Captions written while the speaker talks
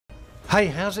Hey,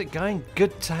 how's it going?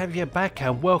 Good to have you back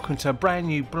and welcome to a brand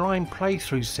new Blind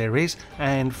Playthrough series.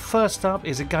 And first up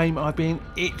is a game I've been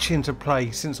itching to play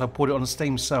since I put it on a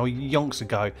Steam sale yonks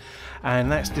ago,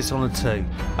 and that's Dishonored 2.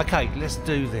 Okay, let's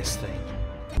do this thing.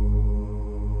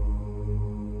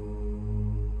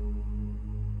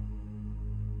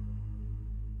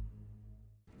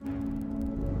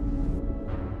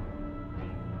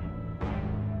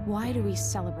 Why do we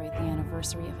celebrate the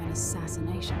anniversary of an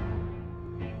assassination?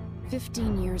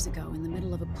 15 years ago, in the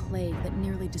middle of a plague that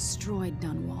nearly destroyed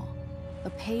Dunwall, a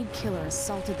paid killer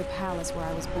assaulted the palace where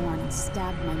I was born and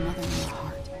stabbed my mother in the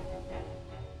heart.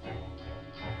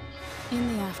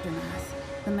 In the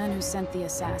aftermath, the men who sent the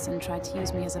assassin tried to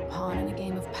use me as a pawn in a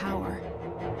game of power.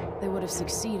 They would have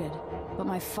succeeded, but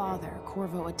my father,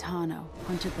 Corvo Attano,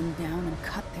 hunted them down and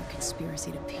cut their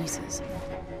conspiracy to pieces.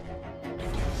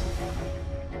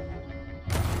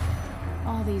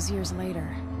 All these years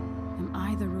later, am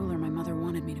I the ruler my mother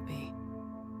wanted me to be?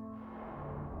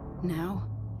 Now,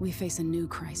 we face a new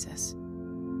crisis.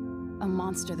 A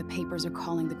monster the papers are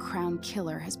calling the Crown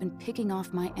Killer has been picking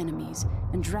off my enemies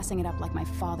and dressing it up like my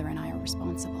father and I are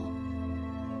responsible.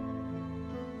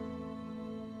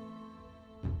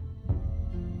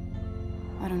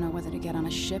 I don't know whether to get on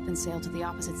a ship and sail to the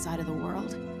opposite side of the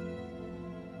world,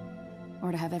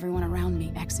 or to have everyone around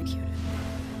me executed.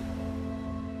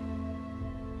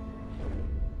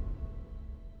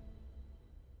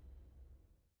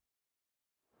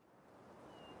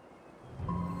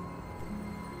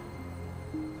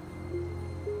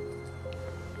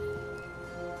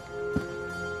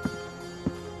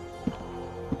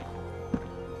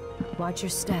 Watch your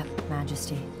step,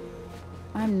 Majesty.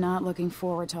 I'm not looking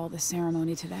forward to all the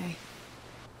ceremony today.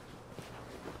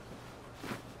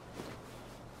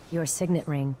 Your signet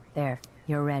ring. There,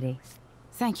 you're ready.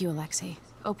 Thank you, Alexei.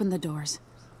 Open the doors.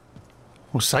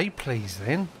 Well, say please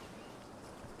then.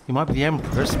 You might be the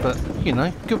Empress, but, you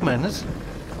know, good manners.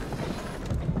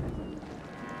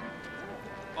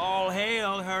 All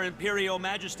hail Her Imperial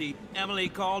Majesty, Emily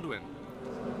Caldwin.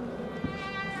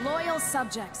 Loyal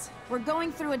subjects, we're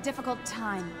going through a difficult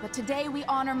time, but today we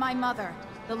honor my mother,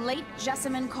 the late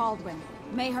Jessamine Caldwin.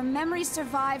 May her memory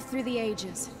survive through the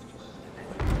ages.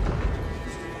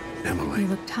 Emily. You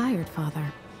look tired, Father.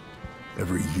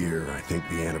 Every year, I think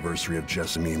the anniversary of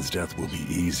Jessamine's death will be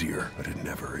easier, but it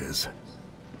never is.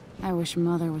 I wish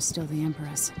Mother was still the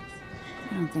Empress.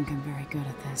 I don't think I'm very good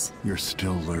at this. You're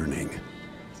still learning.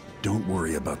 Don't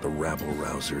worry about the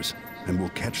rabble-rousers, and we'll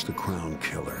catch the Crown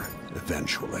Killer,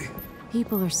 eventually.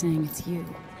 People are saying it's you.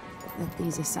 That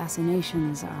these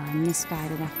assassinations are a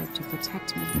misguided effort to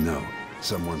protect me. No.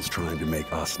 Someone's trying to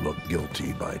make us look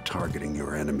guilty by targeting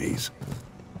your enemies.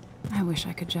 I wish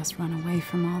I could just run away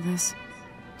from all this.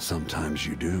 Sometimes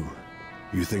you do.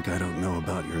 You think I don't know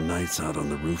about your nights out on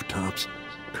the rooftops?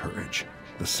 Courage.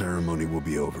 The ceremony will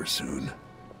be over soon.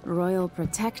 Royal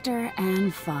Protector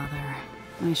and Father.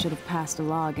 I should have passed a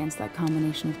law against that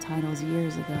combination of titles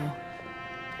years ago.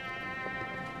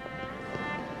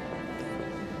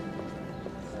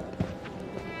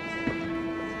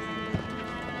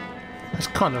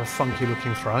 That's kind of a funky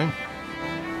looking throne.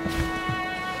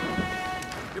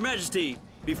 Your Majesty,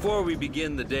 before we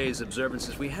begin the day's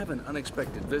observances, we have an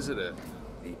unexpected visitor,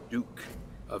 the Duke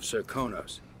of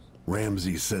Serkonos.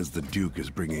 Ramsay says the Duke is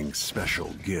bringing special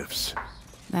gifts.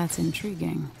 That's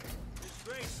intriguing. His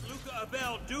Grace Luca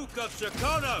Abel, Duke of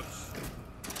Serkonos!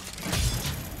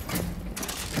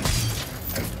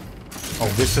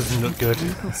 Oh, this doesn't look good.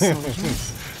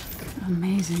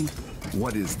 Amazing.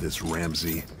 What is this,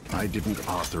 Ramsay? I didn't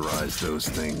authorize those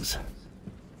things.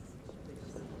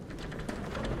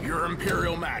 Your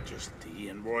Imperial Majesty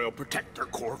and Royal Protector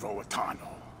Corvo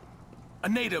Attano, a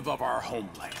native of our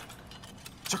homeland.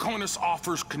 Serkonos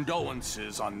offers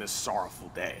condolences on this sorrowful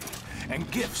day, and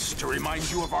gifts to remind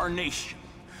you of our nation,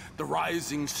 the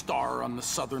rising star on the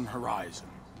southern horizon.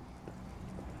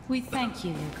 We thank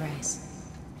you, Your Grace.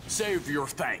 Save your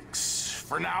thanks.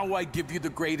 For now, I give you the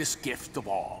greatest gift of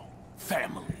all,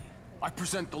 family. I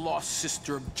present the lost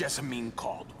sister of Jessamine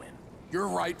Caldwin, your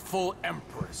rightful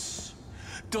Empress,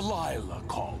 Delilah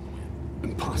Caldwin.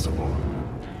 Impossible.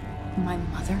 My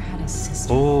mother had a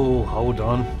sister. Oh, hold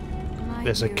on. My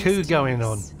There's a dearest coup going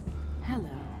on. Eunice. Hello.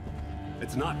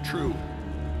 It's not true.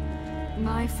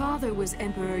 My father was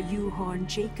Emperor Yuhorn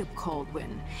Jacob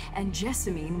Caldwin, and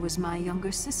Jessamine was my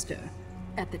younger sister.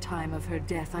 At the time of her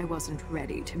death, I wasn't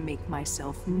ready to make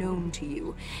myself known to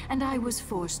you, and I was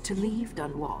forced to leave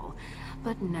Dunwall.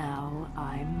 But now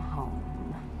I'm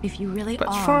home. If you really But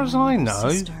are as far as my I little know,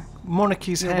 sister,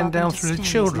 monarchies You're hand welcome down to through the stay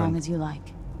as long children. as you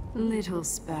like. Little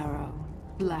Sparrow,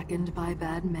 blackened by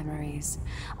bad memories.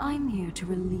 I'm here to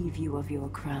relieve you of your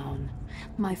crown.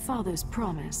 My father's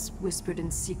promise, whispered in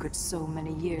secret so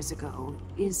many years ago,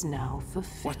 is now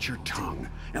fulfilled. Watch your tongue.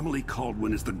 Emily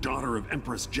Caldwin is the daughter of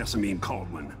Empress Jessamine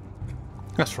Caldwin.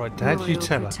 That's right, Dad. You Royal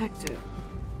tell her. Protector.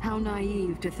 How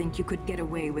naive to think you could get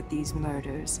away with these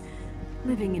murders.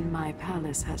 Living in my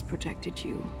palace has protected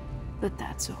you, but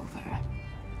that's over.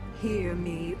 Hear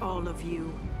me, all of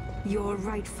you. Your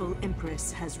rightful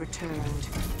Empress has returned.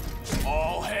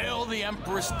 All hail the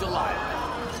Empress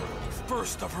Delilah,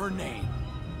 first of her name.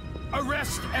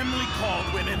 Arrest Emily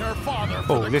Caldwin and her father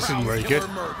for the this isn't Crown very Killer good.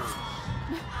 murder.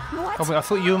 I mean, I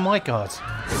thought you were my guards.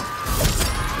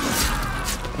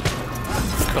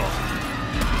 God.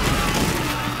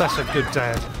 That's a good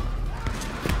dad.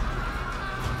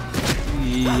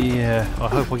 Yeah, I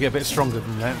hope I get a bit stronger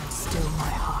than that. Still my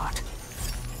heart.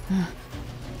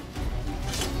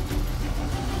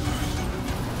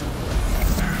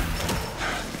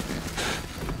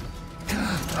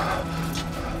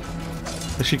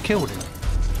 But she killed him.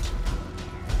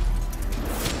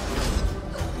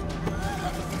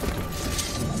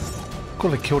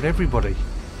 God, they killed everybody.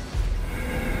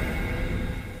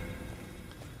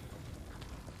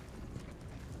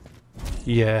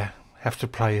 Yeah, have to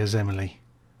play as Emily.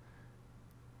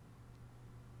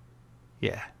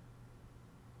 Yeah.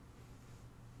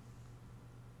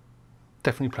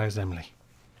 Definitely play as Emily.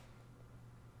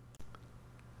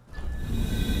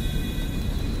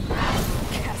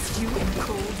 Cast you in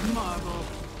cold marble.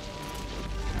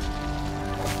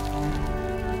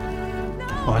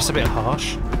 Oh, that's a bit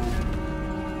harsh.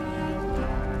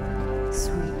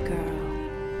 Sweet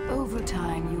girl, over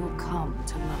time you will come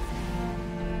to love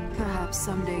me. Perhaps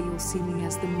someday you'll see me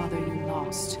as the mother you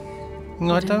lost.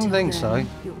 No, I But don't until think then, so.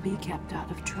 You'll be kept out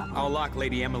of trouble. I'll lock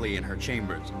Lady Emily in her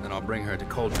chambers, and then I'll bring her to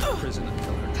Cauldron Prison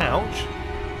until her Ouch.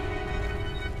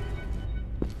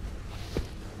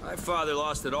 My father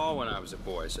lost it all when I was a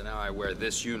boy, so now I wear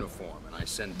this uniform, and I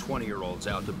send 20-year-olds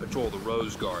out to patrol the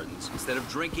rose gardens instead of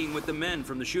drinking with the men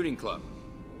from the shooting club.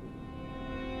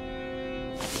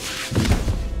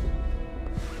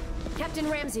 Captain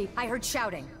Ramsey, I heard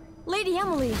shouting. Lady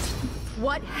Emily,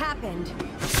 what happened?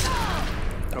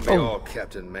 Don't be all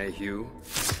Captain Mayhew.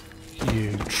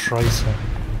 You traitor.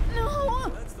 No!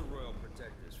 That's the Royal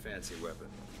Protector's fancy weapon.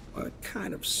 What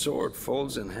kind of sword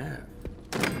folds in half?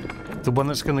 The one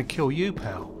that's going to kill you,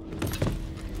 pal.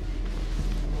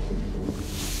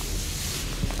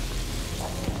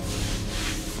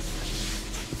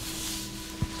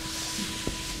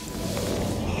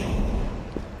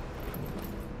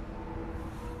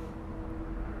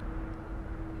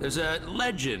 There's a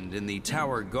legend in the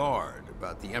Tower Guard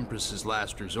about the Empress's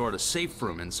last resort, a safe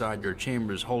room inside your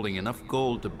chambers holding enough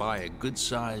gold to buy a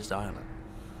good-sized island.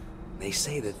 They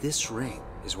say that this ring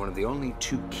is one of the only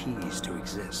 2 keys to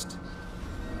exist.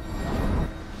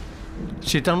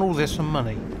 She's done all this for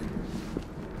money.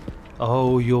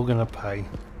 Oh, you're gonna pay.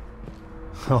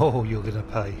 Oh, you're gonna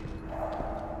pay.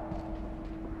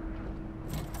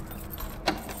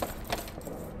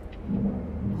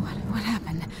 What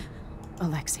happened?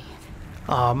 Alexei.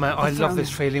 Oh man, I love thrown this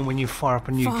him. feeling when you fire up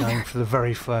a new Father. game for the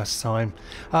very first time.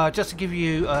 Just to give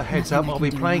you a heads up, Nothing I I'll can be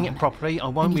do playing now. it properly. I I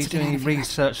won't need be to get doing out of here.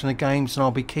 research on the games, and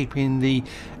I'll be keeping the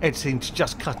editing to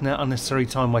just cutting out unnecessary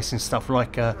time wasting stuff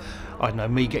like, I don't know,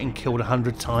 me getting killed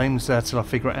 100 times till I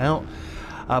figure it out.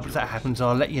 But if that happens,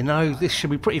 I'll let you know. This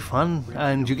should be pretty fun,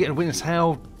 and you get to witness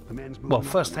how, well,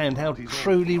 firsthand, how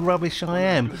truly rubbish I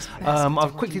am.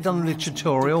 I've quickly done the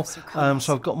tutorial, so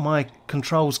I've got my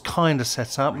controls kind of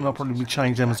set up, and I'll probably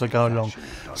change them as I go along.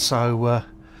 So,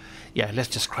 yeah, let's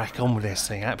just crack on with this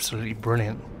thing. Absolutely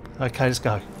brilliant. Okay, let's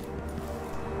go.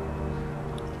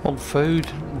 Old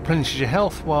food replenishes your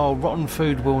health, while rotten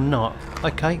food will not.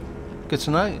 Okay, good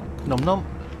to know. Nom nom.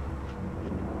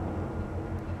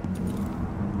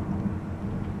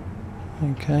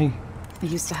 Okay. I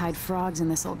used to hide frogs in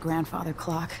this old grandfather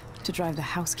clock to drive the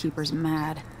housekeepers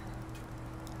mad.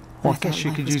 Well, I thought guess you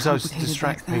life could was use those to complicated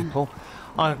distract back then. people.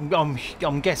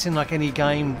 I'm guessing, like any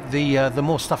game, the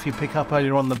more stuff you pick up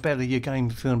earlier on, the better your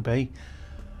game's going to be.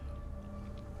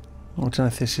 I don't know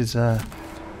if this is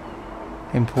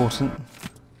important.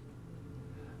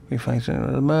 We faced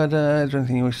the murder. Is there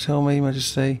anything you wish to tell me,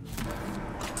 Majesty?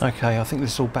 Okay, I think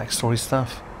this is all backstory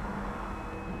stuff.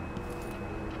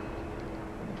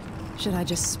 Should I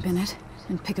just spin it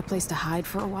and pick a place to hide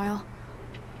for a while?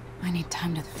 I need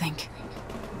time to think.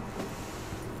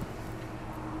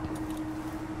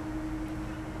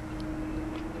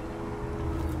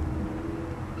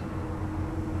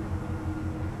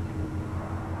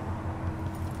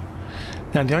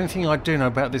 Now, the only thing I do know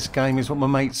about this game is what my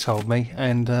mate told me,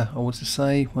 and I want to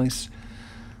say, you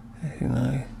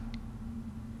know.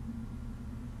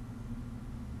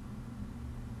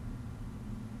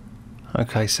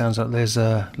 Okay, sounds like there's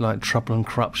like trouble and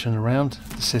corruption around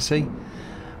the city,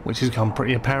 which has become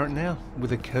pretty apparent now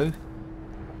with a coup.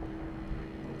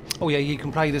 Oh yeah, you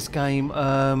can play this game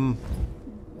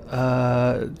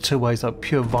two ways, like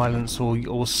pure violence or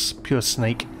pure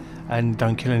sneak, and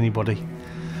don't kill anybody.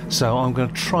 So I'm going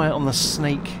to try it on the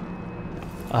sneak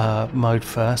mode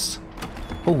first.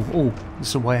 Oh,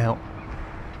 there's a way out.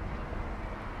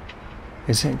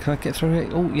 Is it? Can I get through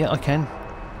it? Oh yeah, I can.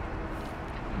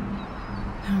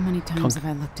 How many times have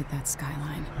I looked at that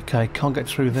skyline? Okay, can't get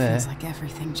through there. Feels like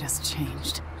everything just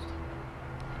changed.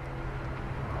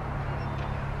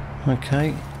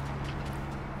 Okay.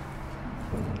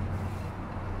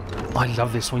 I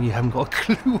love this when you haven't got a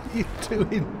clue what you're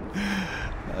doing.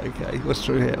 Okay, what's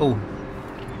through here? Oh,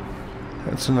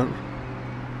 that's another.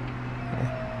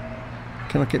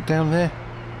 Can I get down there?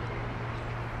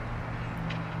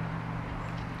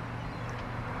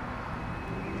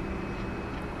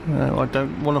 No, I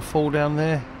don't want to fall down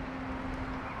there.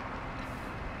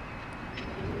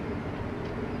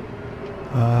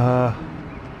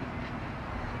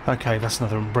 Okay, that's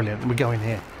another one. Brilliant. We go in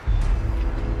here.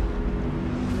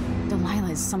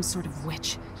 Delilah is some sort of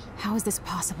witch. How is this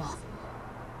possible?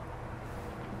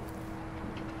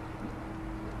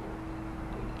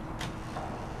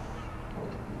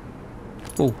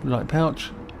 Oh, light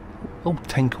pouch. Oh,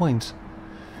 10 coins.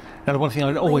 Now, the one thing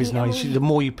I always know is the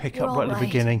more you pick up right at the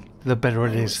beginning, the better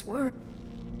it is.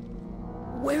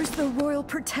 Where's the Royal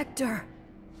Protector?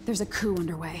 There's a coup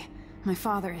underway. My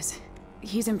father is...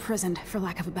 he's imprisoned, for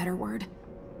lack of a better word.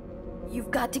 You've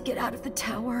got to get out of the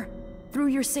tower. Through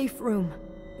your safe room.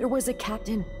 There was a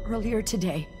captain earlier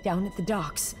today, down at the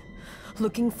docks,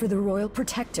 looking for the Royal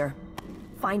Protector.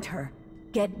 Find her.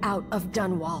 Get out of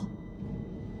Dunwall.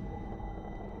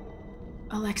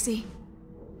 Alexei,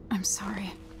 I'm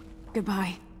sorry.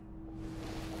 Goodbye.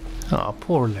 Oh,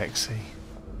 poor Alexei.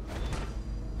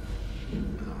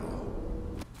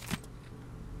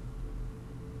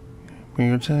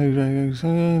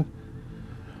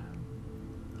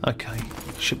 Okay,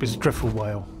 ship is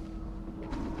Driftwale.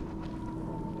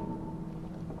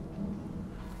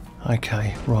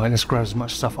 Okay, right, let's grab as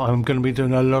much stuff. I'm going to be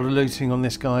doing a lot of looting on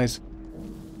this, guys.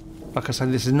 Like I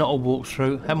said, this is not a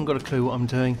walkthrough. Haven't got a clue what I'm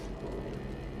doing.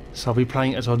 So I'll be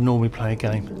playing it as I'd normally play a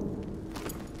game.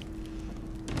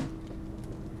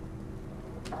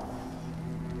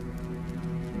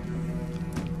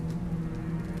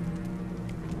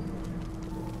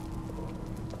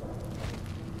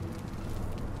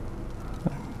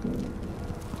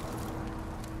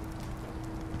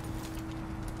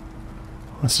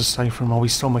 That's a safe room. Oh, he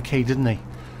stole my key, didn't he?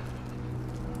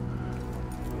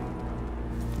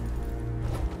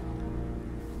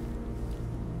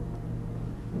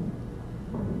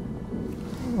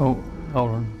 Oh,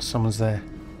 hold on. Someone's there.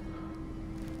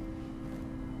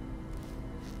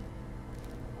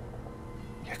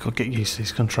 Yeah, gotta get used to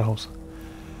these controls.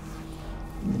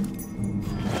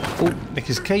 Oh, nick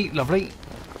his key. Lovely.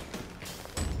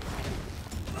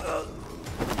 Oh,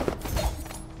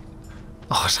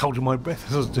 I was holding my breath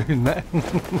as I was doing that.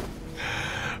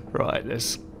 Right,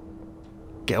 let's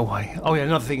get away. Oh yeah,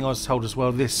 another thing I was told as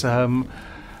well, this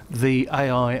the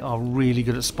AI are really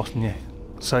good at spotting you.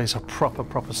 So it's a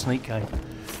proper sneak game.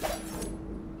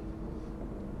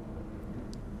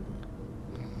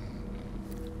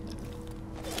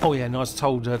 Oh yeah, and I was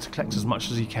told to collect as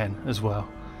much as you can as well.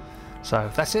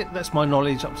 So that's it, that's my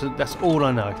knowledge up to, that's all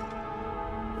I know.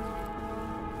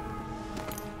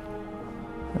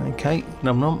 Okay,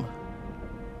 num num.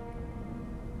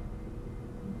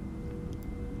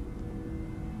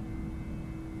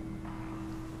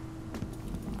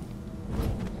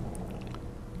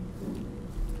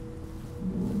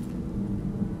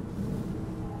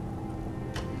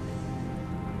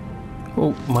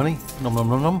 Oh, money. Nom nom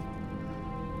nom nom.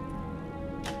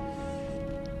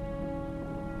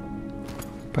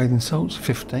 Bathing salts,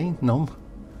 15. Nom.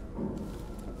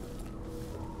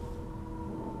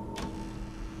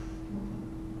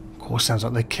 Of course, sounds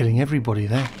like they're killing everybody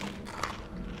there.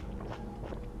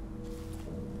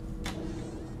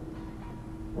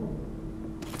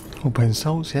 Oh, bathing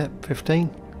salts, yeah,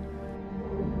 15.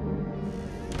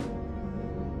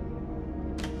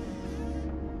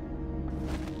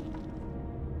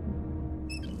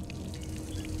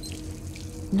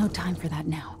 No time for that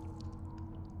now.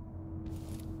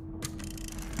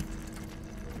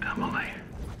 Emily,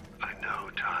 I know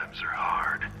times are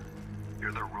hard.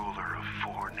 You're the ruler of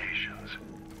 4 nations.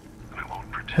 I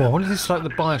won't pretend. Well, what is this like the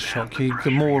Bioshock?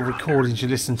 The more recordings you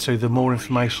listen to, the more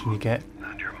information you get.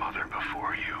 And your mother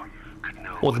before you could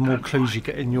know Or the more clues you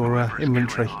get in your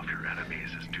inventory. Killing off your enemies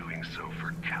is doing so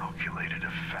for calculated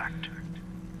effect,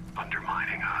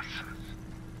 undermining us.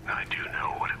 I do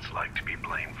know what it's like to be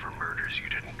blamed for murders you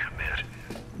didn't commit,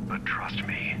 but trust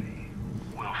me,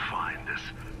 we'll find this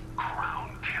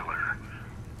crown killer,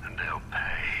 and they'll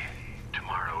pay.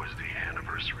 Tomorrow is the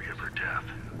anniversary of her death.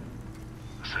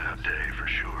 A sad day for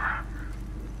sure.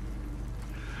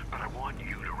 But I want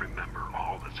you to remember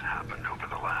all that's happened over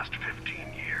the last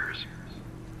 15 years.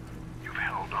 You've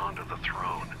held on to the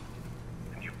throne,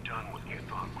 and you've done what you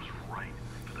thought was right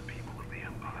for the people of the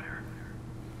Empire.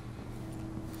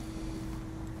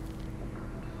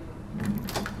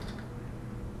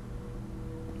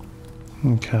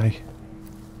 Okay.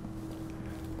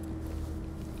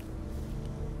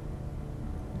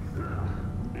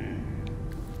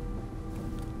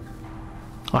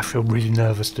 I feel really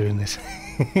nervous doing this.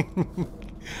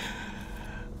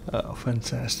 Oh,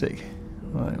 fantastic.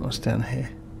 Right, what's down here?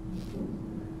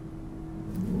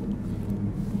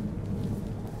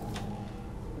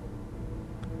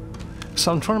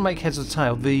 So I'm trying to make heads or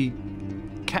tail. The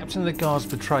captain of the guards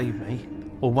betrayed me,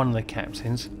 or one of the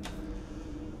captains.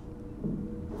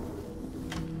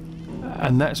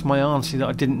 And that's my auntie that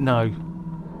I didn't know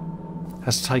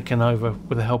has taken over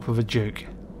with the help of a duke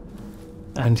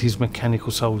and his mechanical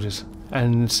soldiers,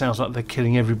 and it sounds like they're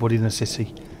killing everybody in the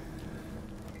city.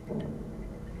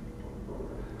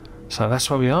 So that's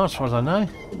where we are, as far as I know.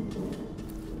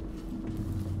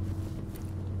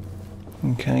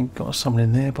 Okay, got someone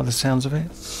in there by the sounds of it.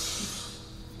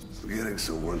 Getting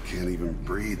so one can't even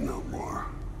breathe no more.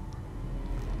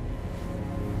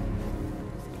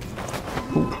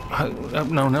 Ooh, hope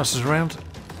no one else is around.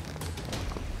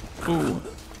 Ooh.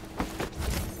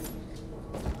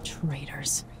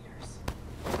 Traitors.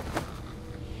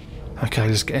 Okay,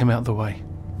 let's get him out of the way.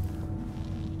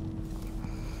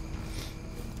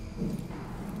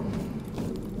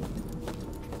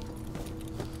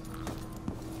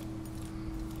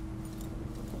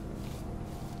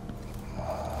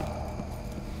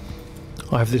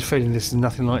 I have this feeling this is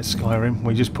nothing like Skyrim.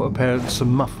 We just put a pair of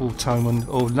some muffled tome on,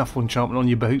 or muffled enchantment on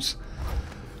your boots,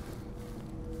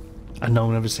 and no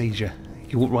one ever sees you.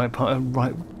 You walk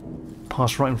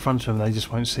past right in front of them, they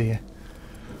just won't see you.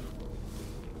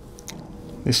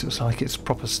 This looks like it's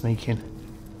proper sneaking.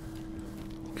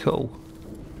 Cool.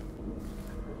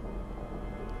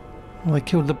 Well, they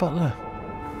killed the butler.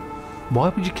 Why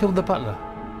would you kill the butler?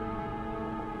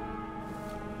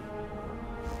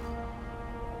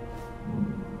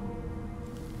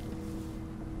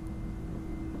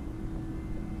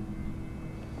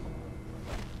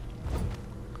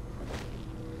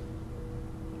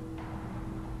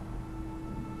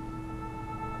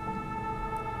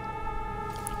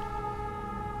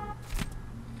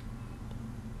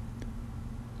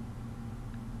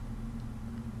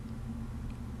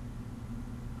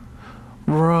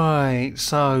 Right,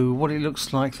 so what it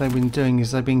looks like they've been doing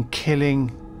is they've been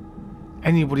killing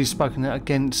anybody spoken out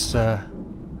against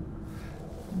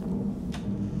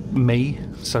me,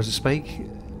 so to speak,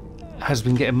 has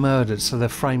been getting murdered, so they're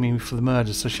framing me for the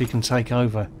murder so she can take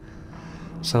over.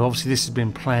 So obviously this has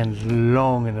been planned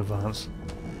long in advance.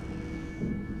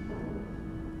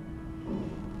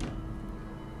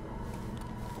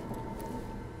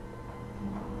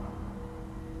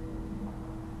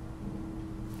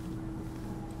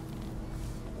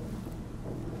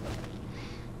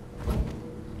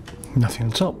 Nothing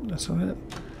on top, that's all right.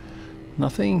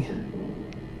 Nothing.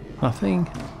 Nothing.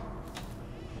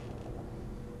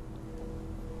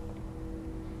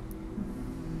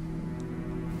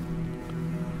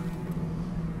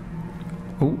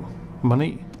 Oh,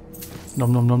 money.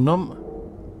 Nom nom nom nom.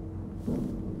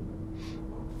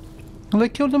 And they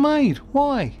killed the maid.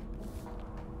 Why?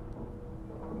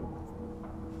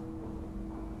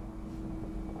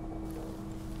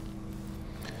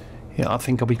 Yeah, I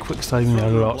think I'll be quick saving a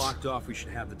lot. Blocked off, we should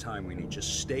have the time we need.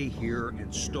 Just stay here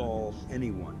and stall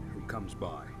anyone who comes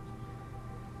by.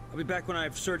 I'll be back when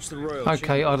I've searched the royal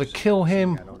Okay, chambers. either kill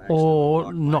him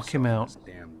or knock him out.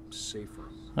 Damn safe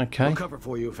room. Okay. We'll cover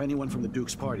for you if anyone from the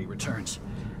Duke's party returns.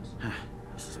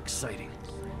 This is exciting.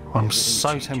 I'm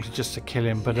so tempted just to kill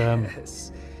him, but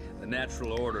Yes. The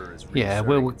natural order is yeah,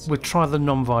 we'll try the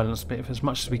non-violence bit as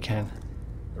much as we can.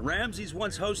 The Ramses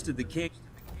once hosted the king.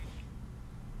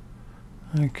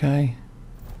 Okay.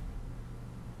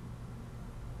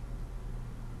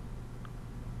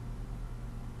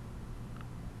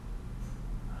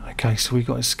 Okay, so we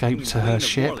got escape to her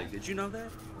ship. Did you know that?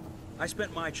 I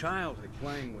spent my childhood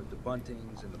playing with the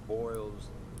Buntings and the Boyles,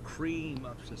 cream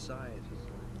of society.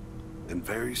 And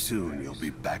very soon you'll be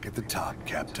back at the top,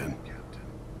 Captain.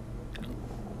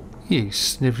 You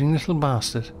snivelling little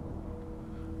bastard.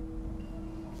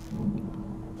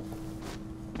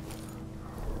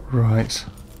 Right.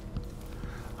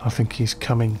 I think he's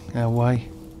coming our way.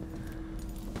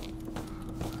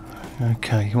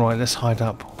 Okay, right, let's hide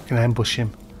up. We can ambush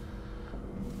him.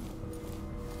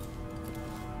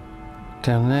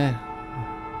 Down there?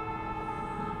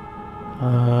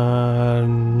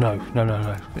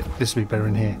 No. This would be better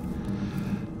in here.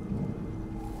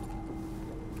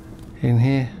 In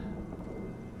here?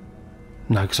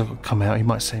 No, because I've got to come out. He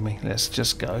might see me. Let's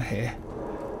just go here.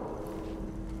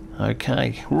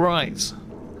 Okay, right.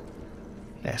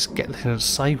 Let's get the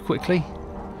save quickly.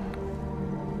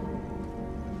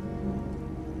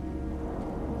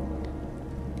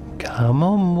 Come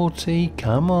on, Morty,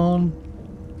 come on.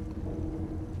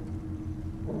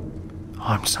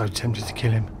 I'm so tempted to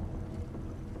kill him.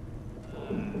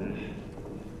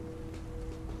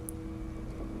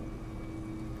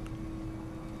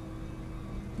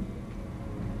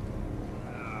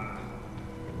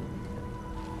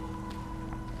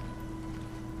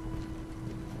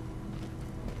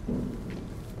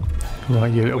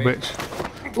 Right, you little bitch.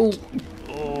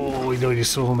 Oh, he nearly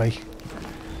saw me.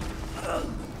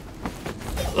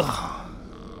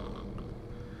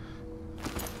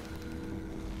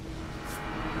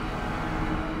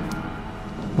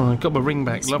 Well, I got my ring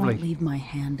back, This lovely. won't leave my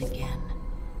hand again.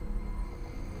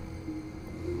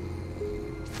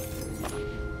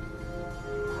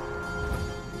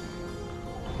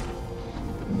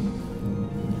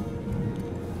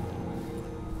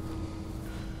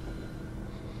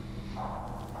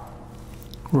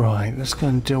 Right, let's go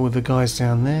and deal with the guys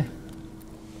down there.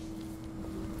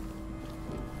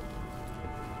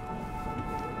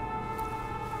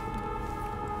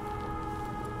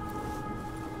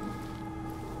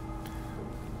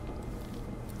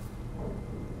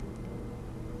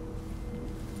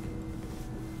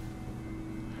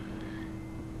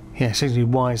 Yeah, it's actually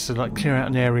wise to like clear out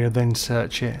an area then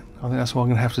search it. I think that's why I'm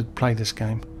going to have to play this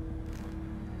game.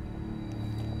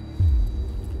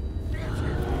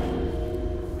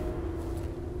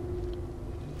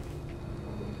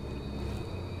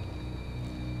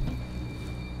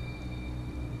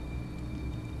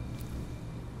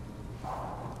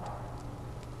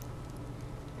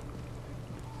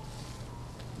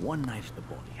 One night at the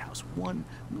boarding house. One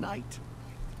night.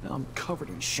 Now I'm covered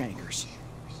in shankers.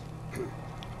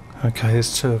 Okay,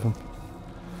 there's two of them.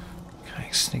 Okay,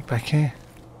 sneak back here.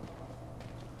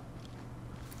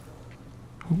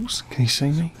 Oops, can he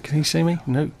see me? Can he see me?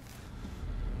 No.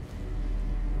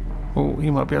 Oh,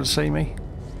 he might be able to see me.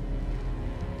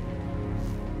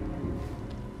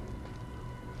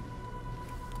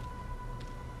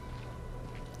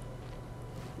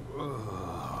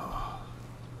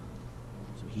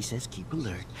 So he says keep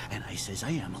alert, and I says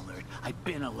I am alert. I've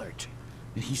been alert.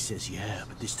 And he says, yeah,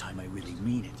 but this time I really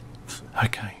mean it.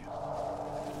 Okay.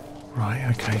 Right,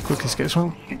 okay, quick, let's get this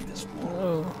one.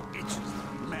 Oh. It's just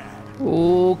mad.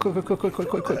 Oh, quick.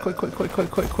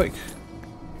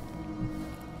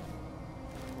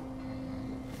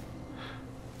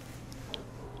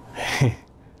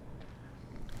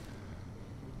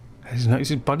 Has he noticed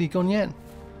his buddy gone yet?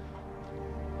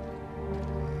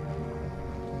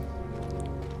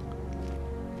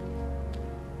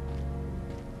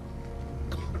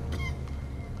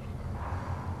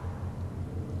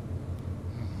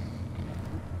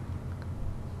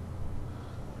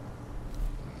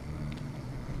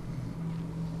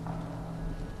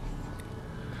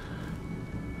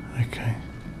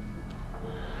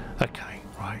 Okay,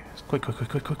 right. Quick. Quick.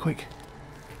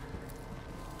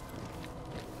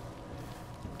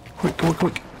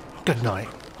 Good night.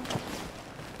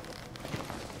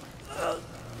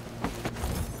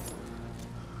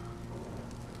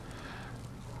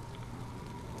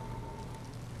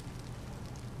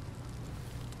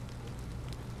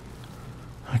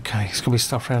 Okay, there's gonna be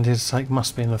stuff around here to take.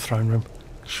 Must be in the throne room,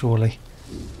 surely.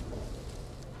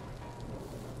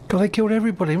 God, they killed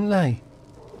everybody, haven't they?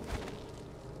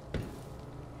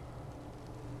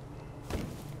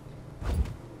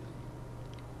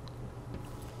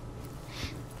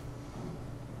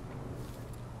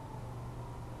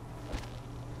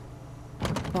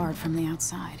 Barred from the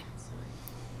outside.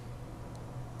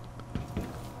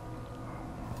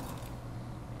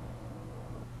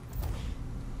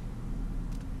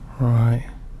 Right.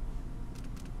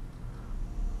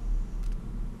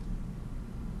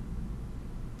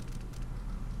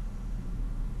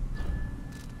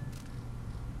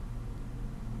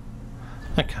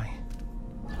 Okay.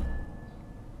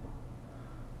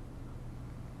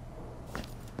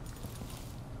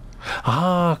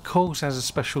 Ah, of course, has a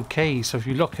special key, so if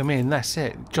you lock him in, that's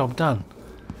it. Job done.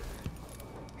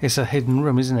 It's a hidden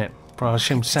room, isn't it? But I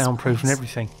assume soundproof and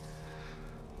everything.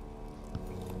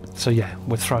 So yeah,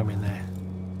 we'll throw him in there.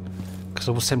 Because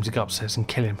I was tempted to go upstairs and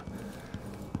kill him.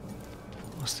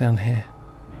 What's down here?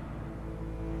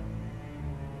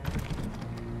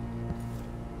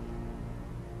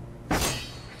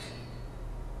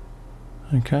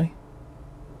 Okay.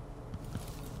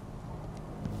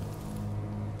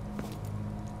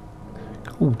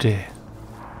 Oh dear.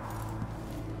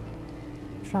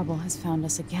 Trouble has found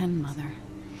us again, Mother.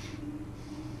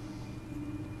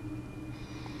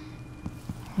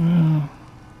 Don't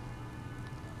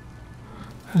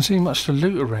see much to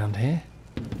loot around here.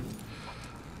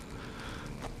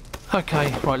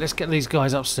 Okay, right, let's get these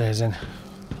guys upstairs then.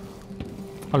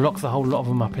 I'll lock the whole lot of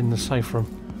them up in the safe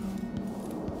room.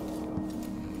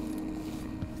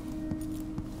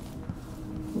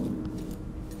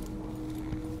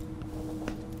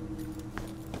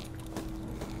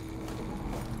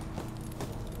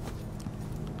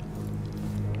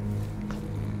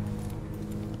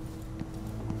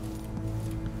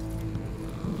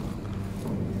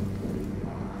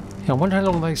 I wonder how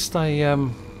long they stay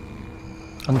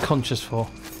unconscious for.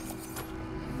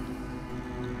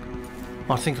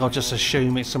 I think I'll just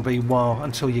assume it's going to be a while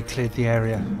until you cleared the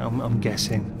area. I'm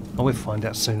guessing. I will find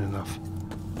out soon enough.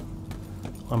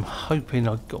 I'm hoping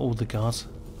I've got all the guards.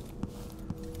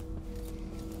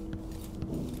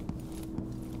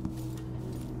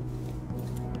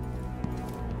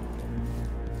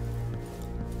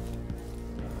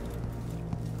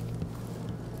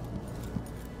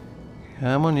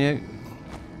 Come on, you.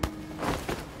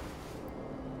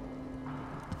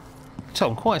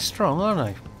 I'm quite strong, aren't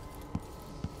I?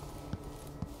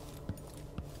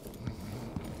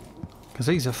 Because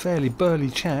these are fairly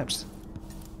burly chaps.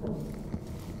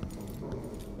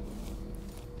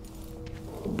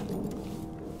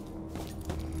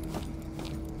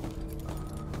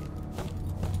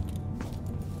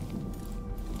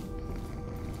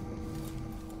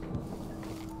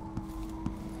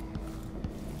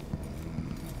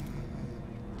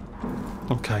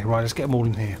 Okay, right, let's get them all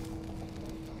in here.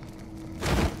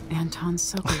 Anton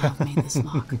Sokolov made this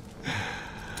lock.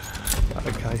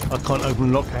 Okay, I can't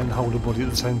open the lock and hold the body at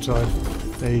the same time.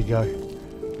 There you go.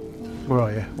 Where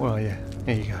are you? Where are you?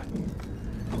 There you go.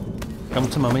 Come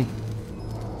to Mummy.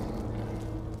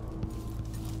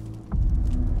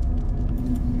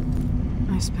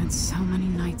 I spent so many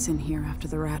nights in here after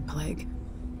the rat plague.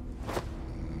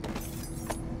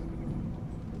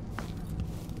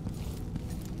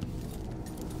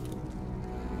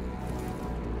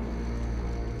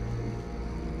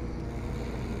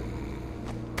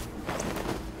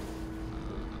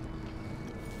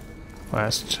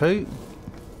 That's two.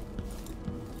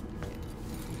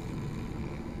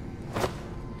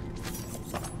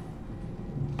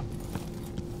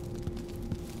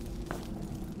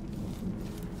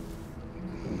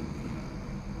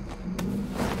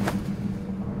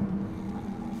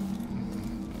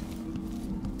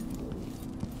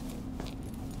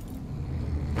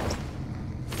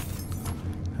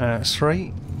 That's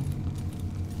three.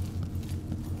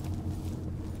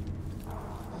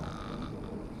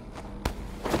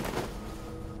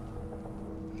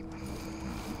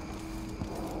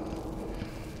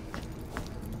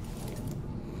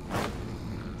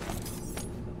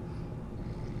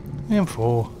 And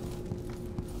four.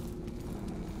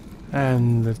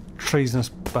 And the treasonous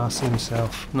bus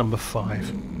himself, number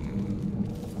 5.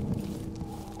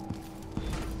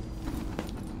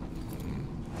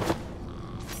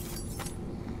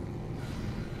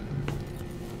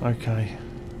 Okay.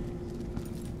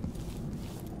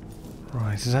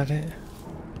 Right, is that it?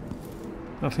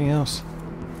 Nothing else?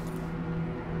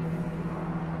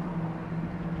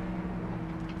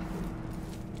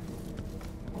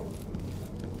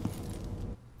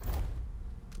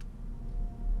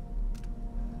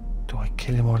 Do I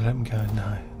kill him or let him go?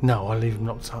 No. No, I leave him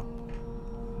locked up.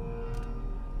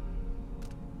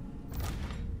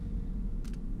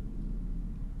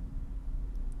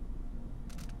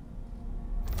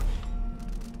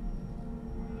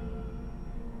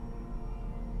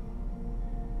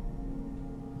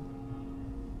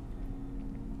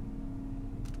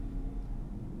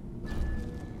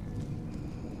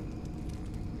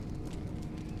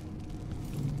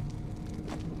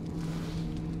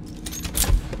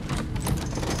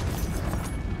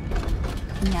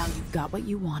 Now you've got what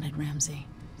you wanted, Ramsey.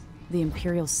 The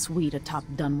Imperial suite atop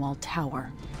Dunwall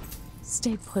Tower.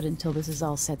 Stay put until this is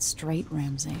all set straight,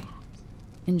 Ramsey.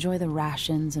 Enjoy the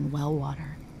rations and well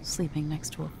water, sleeping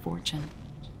next to a fortune.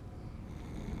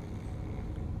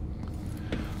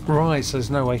 Right, so there's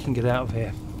no way he can get out of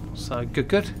here. So,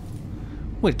 good.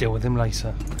 We'll deal with him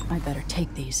later. I better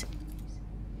take these.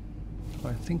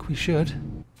 I think we should.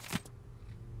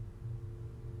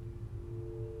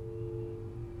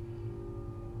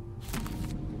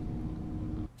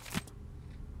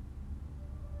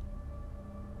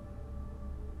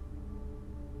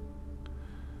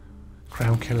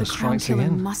 Crown Killer strikes again. The Crown Killer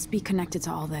again. must be connected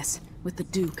to all this, with the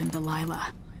Duke and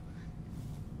Delilah.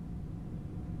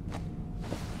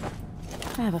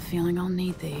 I have a feeling I'll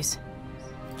need these.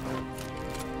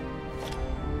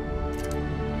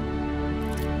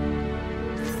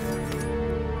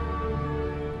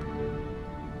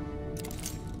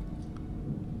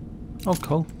 Oh,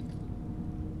 cool.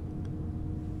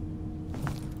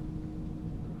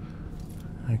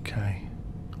 Okay.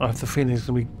 I have the feeling there's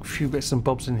going to be a few bits and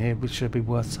bobs in here which should be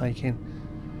worth taking.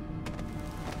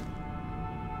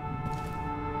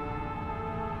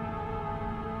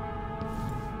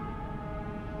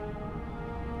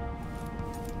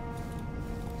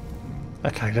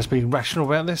 Okay, let's be rational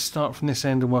about this. Start from this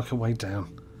end and work our way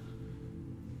down.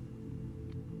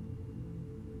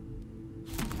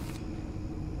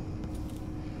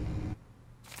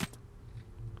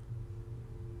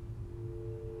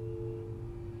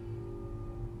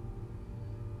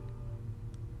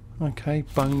 Okay,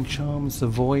 bone charms, the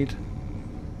void.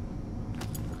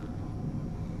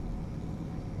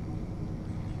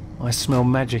 I smell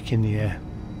magic in the air.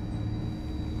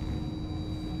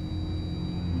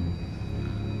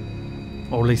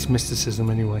 Or at least mysticism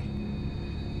anyway.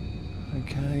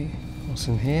 Okay, what's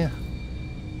in here?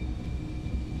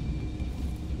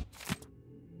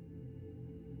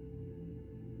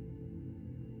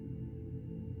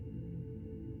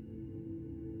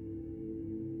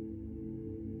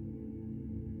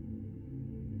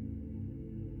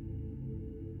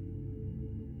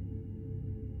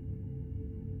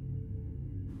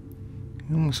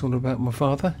 It's all about my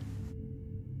father.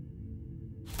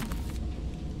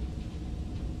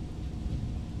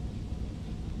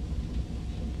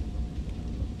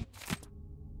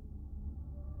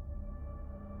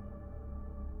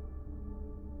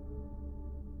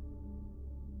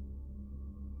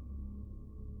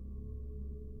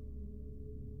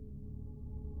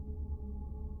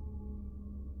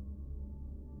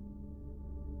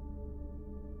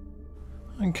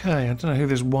 Okay, I don't know who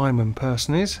this Wyman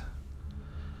person is.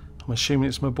 I'm assuming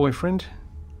it's my boyfriend.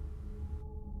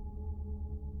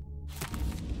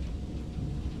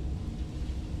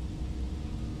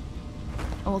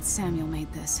 Old Samuel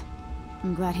made this.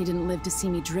 I'm glad he didn't live to see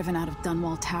me driven out of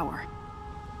Dunwall Tower.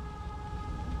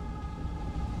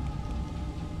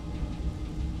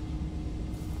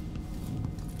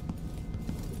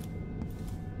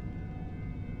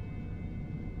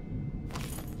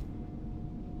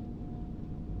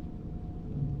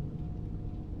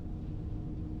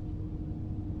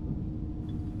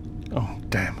 Oh,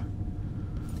 damn.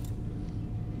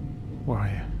 Where are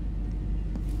you?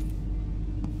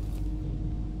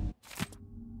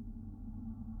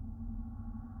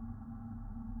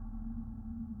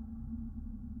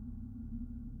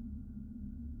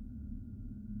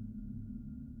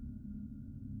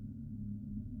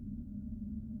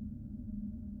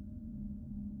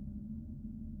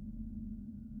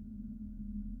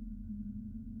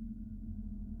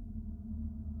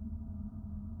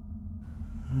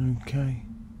 Okay.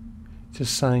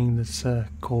 Just saying that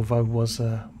Corvo was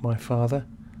my father.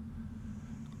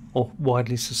 Or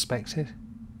widely suspected.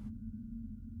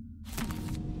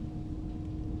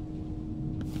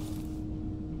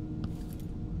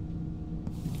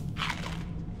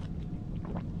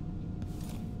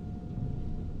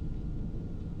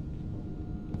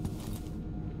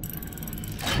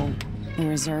 Oh. The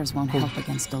reserves won't help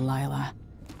against Delilah,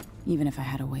 even if I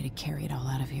had a way to carry it all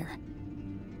out of here.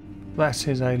 That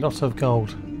is a lot of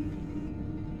gold.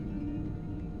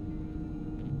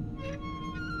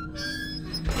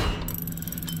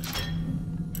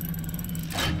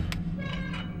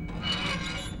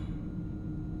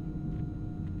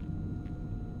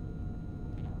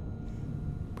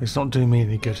 But it's not doing me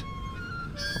any good.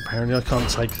 Apparently I can't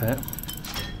take that.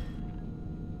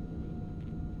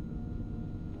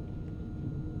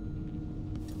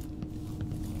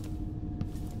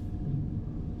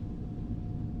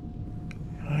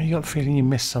 You got the feeling you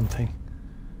missed something.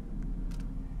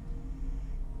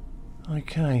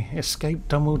 Okay, escape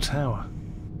Dunwall Tower.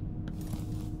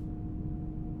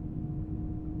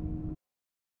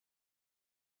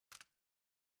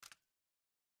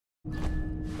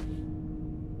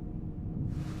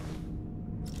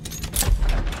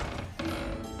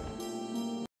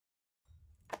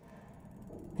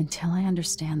 Until I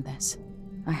understand this,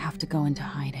 I have to go into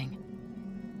hiding.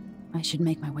 I should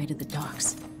make my way to the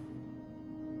docks.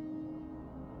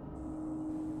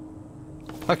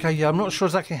 Okay, yeah, I'm not sure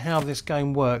exactly how this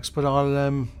game works, but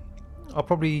I'll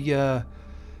probably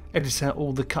edit out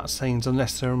all the cutscenes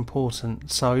unless they're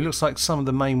important. So it looks like some of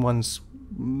the main ones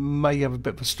may have a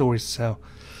bit of a story to tell.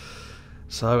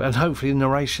 So, and hopefully the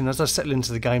narration, as I settle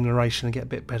into the game, narration will get a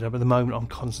bit better. But at the moment, I'm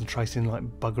concentrating like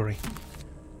buggery.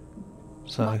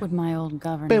 So, what would my old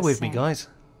governess bear with say? me, guys.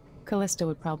 Callista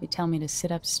would probably tell me to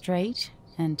sit up straight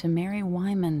and to marry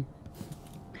Wyman.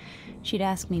 She'd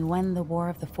ask me when the War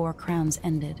of the Four Crowns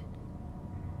ended.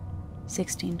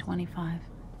 1625.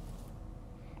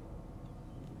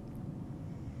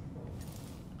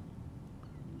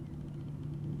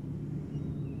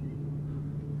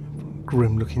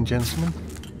 Grim-looking gentleman.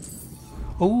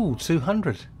 Oh,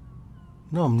 200.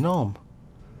 Nom nom.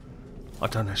 I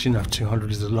don't actually know if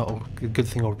 200 is a good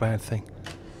thing or a bad thing.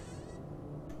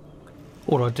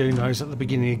 All I do know is at the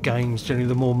beginning of games, generally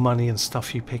the more money and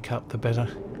stuff you pick up, the better.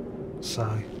 So,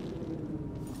 I'm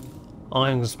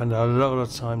going to spend a lot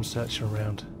of time searching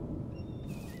around.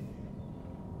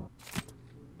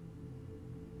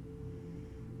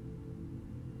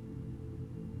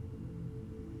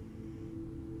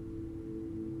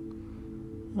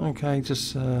 Okay,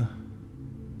 just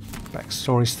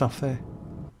backstory stuff there.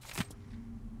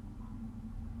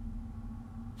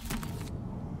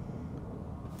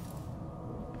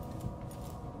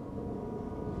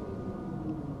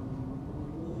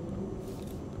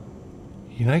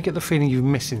 You know, you get the feeling you're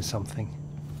missing something.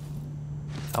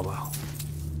 Oh well,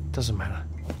 doesn't matter.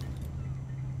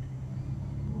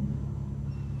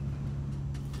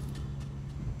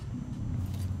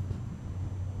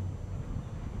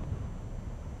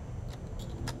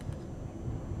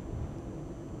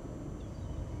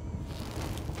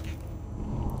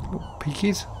 Oh,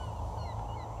 peekies.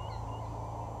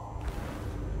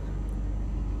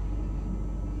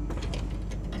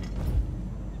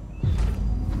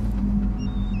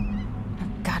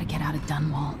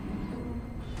 Dunwall.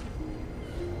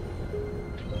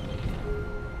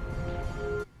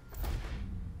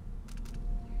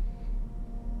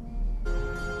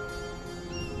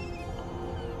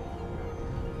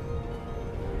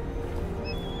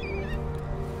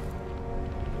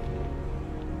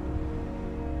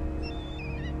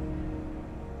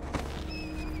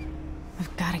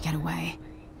 I've got to get away.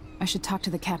 I should talk to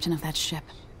the captain of that ship.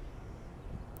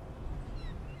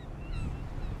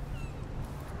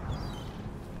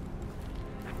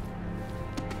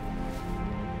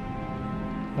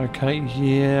 Okay,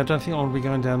 yeah, I don't think I want to be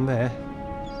going down there.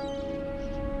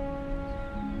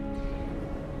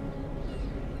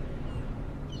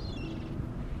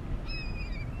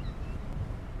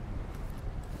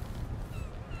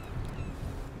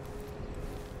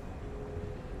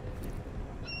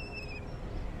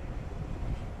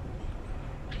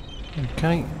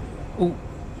 Okay. Oh.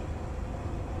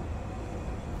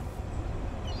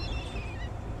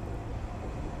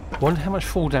 Wonder how much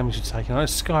fall damage you're taking. I know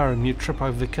Skyrim, you trip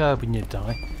over the curb and you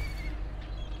die.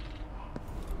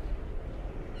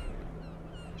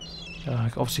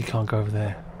 Obviously can't go over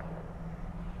there.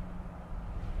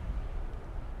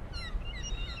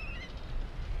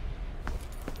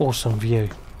 Awesome view.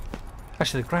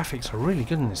 Actually, the graphics are really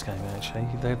good in this game. Actually,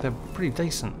 they're pretty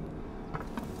decent.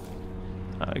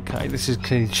 Okay, this is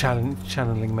clearly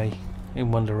channeling me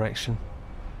in one direction.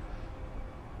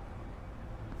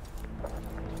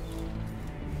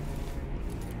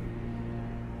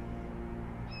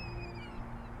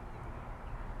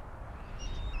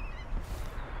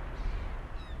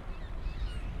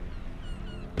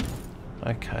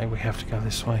 Okay, we have to go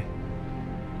this way.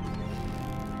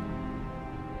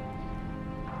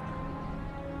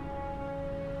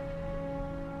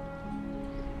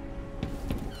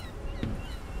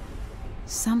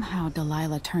 Somehow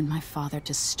Delilah turned my father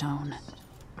to stone.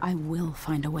 I will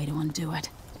find a way to undo it.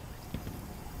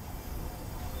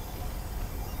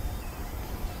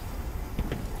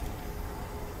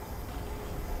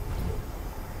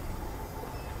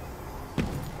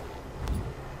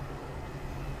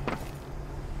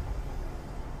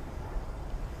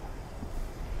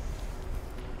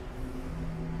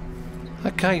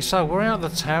 Okay, so we're out of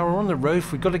the tower, on the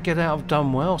roof. We've got to get out of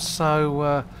Dunwall,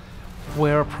 so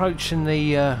we're approaching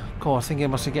the... God, I think it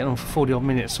must be getting on for 40 odd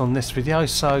minutes on this video,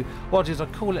 so what I'll do is I'll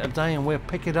call it a day and we'll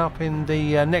pick it up in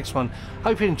the next one.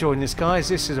 Hope you're enjoying this, guys.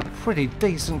 This is a pretty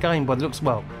decent game by the looks.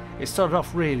 Well, it started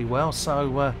off really well,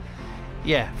 so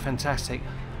yeah, fantastic.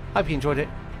 Hope you enjoyed it.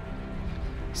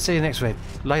 See you next vid.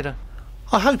 Later.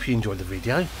 I hope you enjoyed the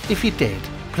video. If you did,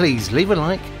 please leave a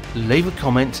like, leave a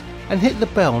comment, and hit the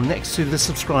bell next to the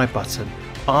subscribe button,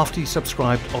 after you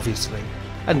subscribed obviously.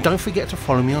 and don't forget to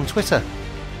follow me on Twitter.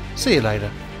 See you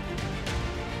later.